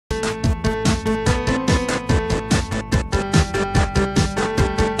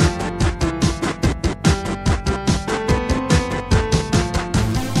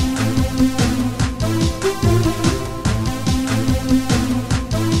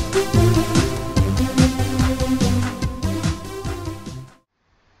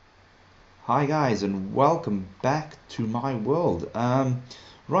Hi guys, and welcome back to my world.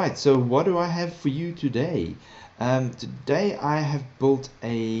 Right, so what do I have for you today? Today I have built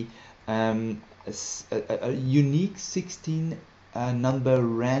a unique 16 number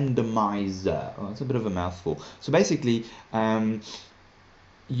randomizer. Oh, that's a bit of a mouthful. So basically,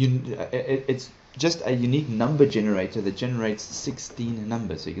 it's just a unique number generator that generates 16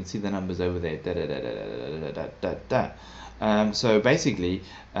 numbers. So you can see the numbers over there. Da, da, da, da, da, da, da, da, da. So basically,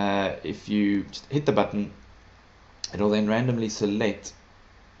 if you just hit the button, it'll then randomly select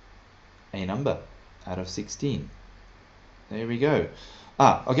a number out of 16. There we go.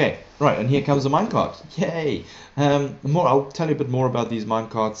 Okay, right, and here comes the minecart. Yay! I'll tell you a bit more about these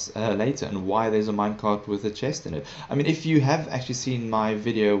minecarts later and why there's a minecart with a chest in it. I mean, if you have actually seen my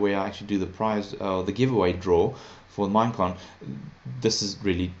video where I actually do the prize, the giveaway draw for the minecart, this is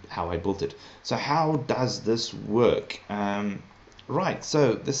really how I built it. So how does this work? Right,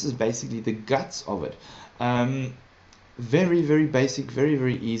 so this is basically the guts of it. Very, very basic, very,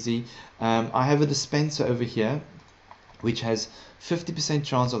 very easy. I have a dispenser over here which has 50%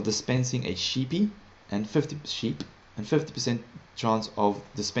 chance of dispensing a sheep and 50% chance of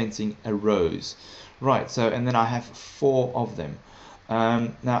dispensing a rose. Right, so and then I have 4 of them.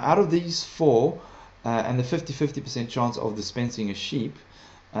 Now out of these 4 and the 50% chance of dispensing a sheep,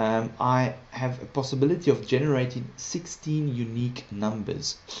 I have a possibility of generating 16 unique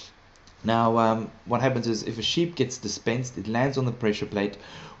numbers. Now, what happens is if a sheep gets dispensed, it lands on the pressure plate,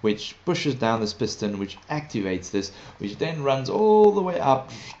 which pushes down this piston, which activates this, which then runs all the way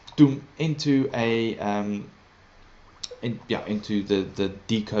up into into the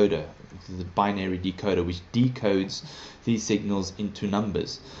decoder, the binary decoder, which decodes these signals into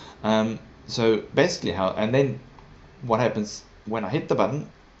numbers. So basically, and then what happens when I hit the button?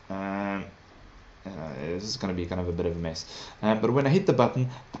 This is going to be kind of a bit of a mess. But when I hit the button,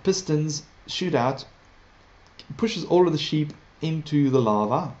 the pistons shoot out, pushes all of the sheep into the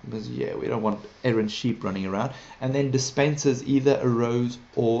lava, because yeah, we don't want errant sheep running around, and then dispenses either a rose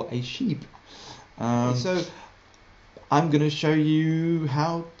or a sheep. So I'm going to show you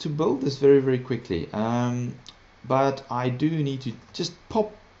how to build this very, very quickly. But I do need to just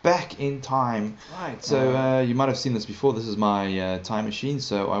pop back in time. Right, so you might have seen this before. This is my time machine,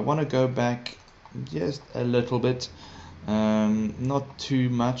 so I want to go back just a little bit, not too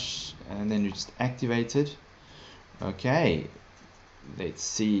much, and then you just activate it. Okay, let's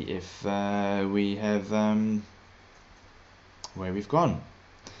see if we have where we've gone.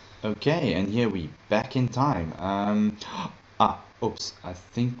 Okay, and here we back in time. Oops, I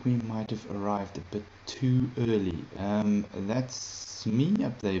think we might have arrived a bit too early. That's me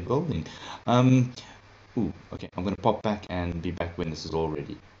up there building. Okay, I'm gonna pop back and be back when this is all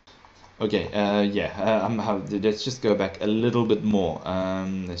ready. Okay, let's just go back a little bit more.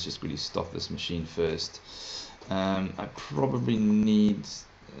 Let's just really stop this machine first. I probably need...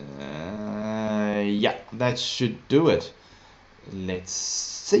 yeah, that should do it. Let's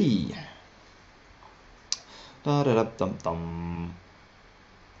see. Da da da dum dum.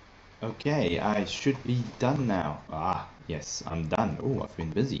 Okay, I should be done now. Yes, I'm done. Oh, I've been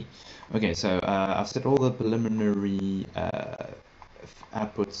busy. Okay, so I've set all the preliminary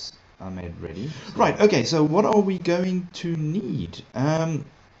outputs are made ready. Right, okay, so what are we going to need?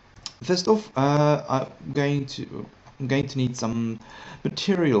 First off, I'm going to need some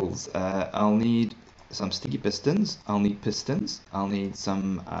materials. I'll need some sticky pistons, I'll need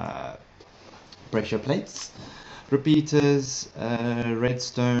some pressure plates, repeaters,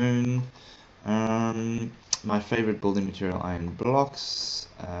 redstone, my favorite building material, iron blocks,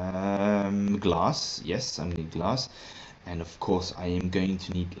 glass, yes, I need glass, and of course I am going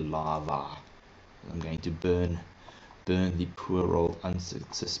to need lava. I'm going to burn the poor old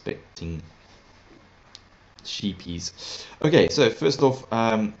unsuspecting sheepies. Okay, so first off,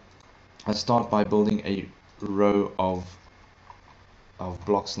 I start by building a row of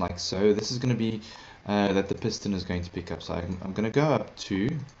blocks like so. This is going to be that the piston is going to pick up. So I'm going to go up 2.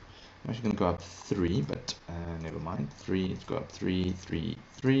 I'm actually going to go up 3, but never mind. 3. Let's go up 3, 3,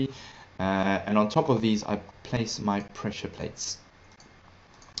 3. And on top of these, I place my pressure plates,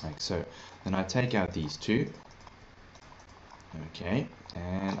 like so. Then I take out these 2. Okay,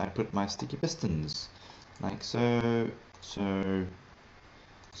 and I put my sticky pistons, like so,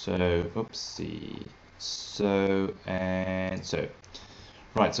 oopsie, so, and so.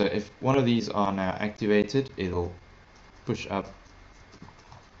 Right, so if one of these are now activated, it'll push up,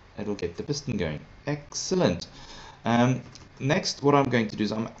 it'll get the piston going. Excellent. Next, what I'm going to do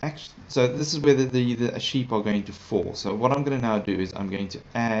is so this is where the sheep are going to fall. So what I'm going to now do is I'm going to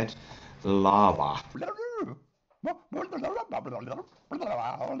add lava. Then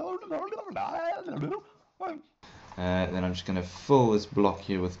I'm just going to fill this block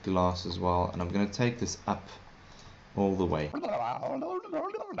here with glass as well, and I'm going to take this up all the way.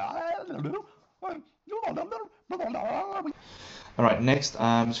 Alright, next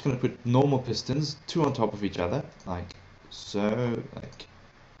I'm just going to put normal pistons, 2 on top of each other, like so, like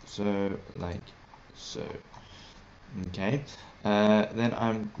so, like so. Okay, then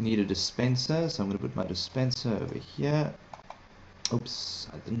I need a dispenser, so I'm going to put my dispenser over here. Oops,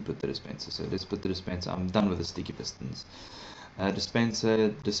 I didn't put the dispenser, so let's put the dispenser. I'm done with the sticky pistons. Dispenser,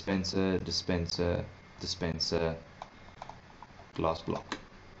 dispenser, dispenser, dispenser, glass block.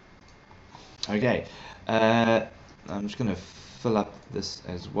 Okay, I'm just going to fill up this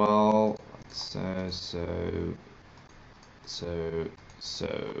as well, like so,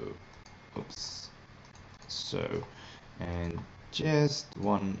 oops, so, and just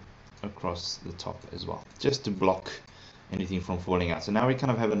one across the top as well, just to block anything from falling out. So now we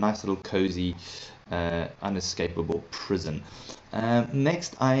kind of have a nice little cozy, unescapable prison.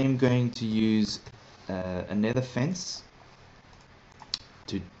 Next, I am going to use a nether fence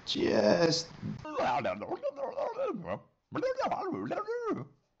to just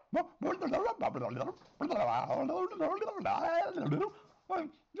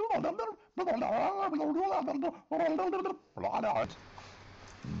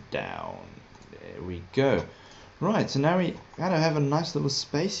down. There we go. Right, so now we kind of have a nice little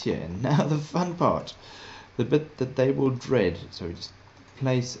space here. And now the fun part, the bit that they will dread. So we just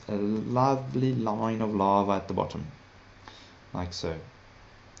place a lovely line of lava at the bottom, like so.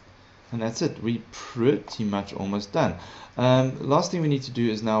 And that's it. We're pretty much almost done. Last thing we need to do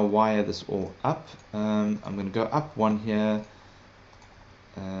is now wire this all up. I'm going to go up one here,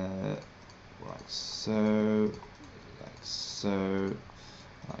 like so, like so,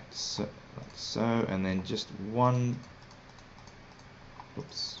 like so, like so, and then just one,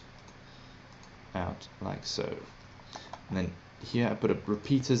 oops, out like so. And then here I put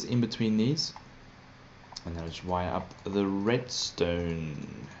repeaters in between these, and then I just wire up the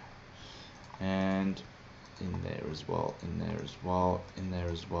redstone. And in there as well, in there as well, in there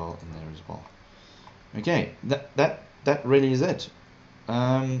as well, in there as well. Okay, that really is it.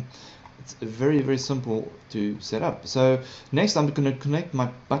 It's very, very simple to set up. So next I'm going to connect my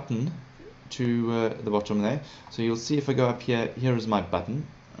button to the bottom there. So you'll see if I go up here, here is my button,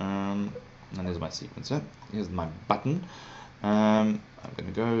 and there's my sequencer. Here's my button. I'm going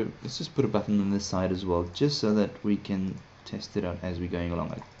to go, let's just put a button on this side as well, just so that we can test it out as we're going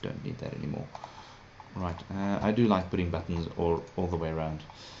along. I don't need that anymore. Right, I do like putting buttons all the way around.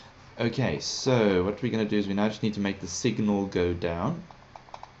 Okay, so what we're going to do is we now just need to make the signal go down.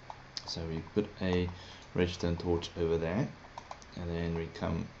 So we put a redstone torch over there, and then we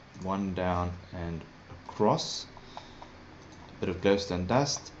come one down and across, a bit of glowstone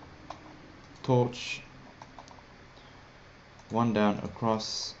dust, torch, one down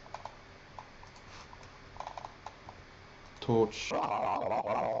across, torch.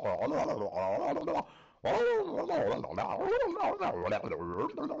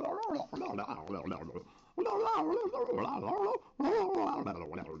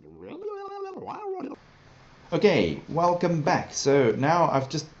 Okay, welcome back. So now I've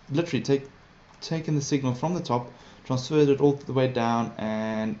just literally taken the signal from the top, transferred it all the way down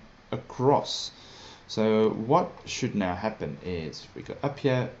and across. So what should now happen is we go up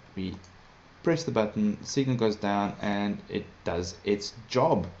here, we press the button, the signal goes down, and it does its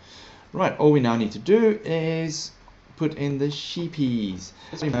job. Right, all we now need to do is put in the sheepies.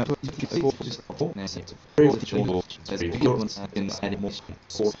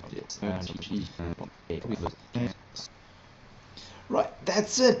 Right,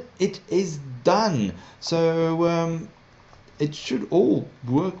 that's it. It is done. So it should all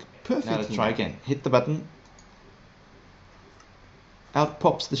work perfectly. Now let's try again. Hit the button. Out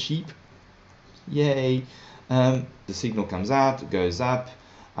pops the sheep. Yay. The signal comes out, goes up.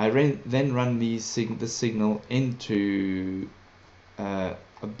 I then run the signal into a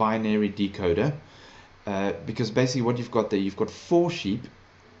binary decoder, because basically what you've got there, you've got 4 sheep,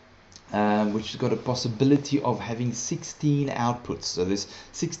 which has got a possibility of having 16 outputs. So there's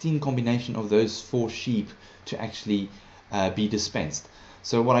 16 combination of those 4 sheep to actually be dispensed.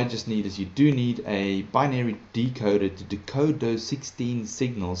 So what I just need is you do need a binary decoder to decode those 16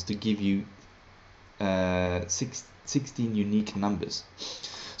 signals to give you 16 unique numbers.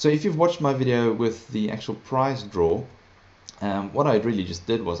 So if you've watched my video with the actual prize draw, what I really just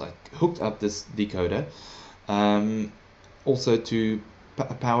did was I hooked up this decoder, also to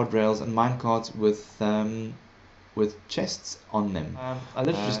powered rails and minecarts with with chests on them. I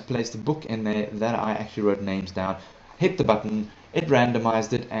literally just placed a book in there that I actually wrote names down, hit the button, it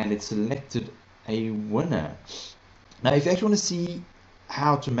randomized it, and it selected a winner. Now, if you actually want to see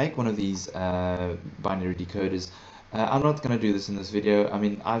how to make one of these binary decoders, I'm not going to do this in this video. I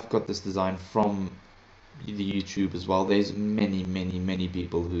mean, I've got this design from the YouTube as well. There's many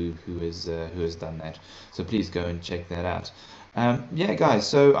people who has done that, so please go and check that out. Yeah guys,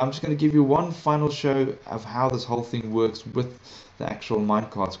 so I'm just going to give you one final show of how this whole thing works with the actual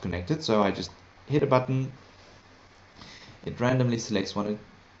minecarts connected. So I just hit a button, it randomly selects one,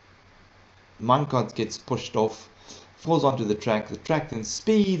 minecart gets pushed off, falls onto the track then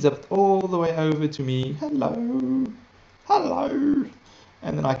speeds up all the way over to me. Hello,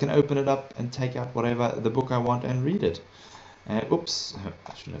 and then I can open it up and take out whatever the book I want and read it. Oops,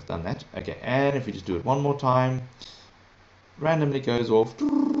 I shouldn't have done that. Okay, and if we just do it one more time, randomly goes off.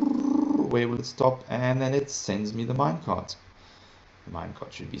 Where will it stop? And then it sends me the minecart. The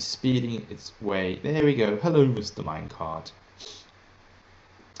minecart should be speeding its way. There we go. Hello, Mr. Minecart.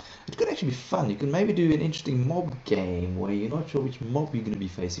 It could actually be fun. You can maybe do an interesting mob game where you're not sure which mob you're going to be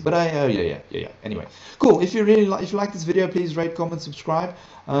facing. But yeah. Anyway, cool. If you like this video, please rate, comment, subscribe.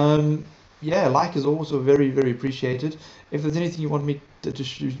 Yeah, like is also very appreciated. If there's anything you want me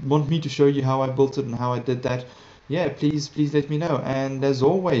to show you how I built it and how I did that, yeah, please let me know. And as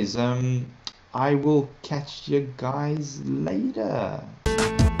always, I will catch you guys later.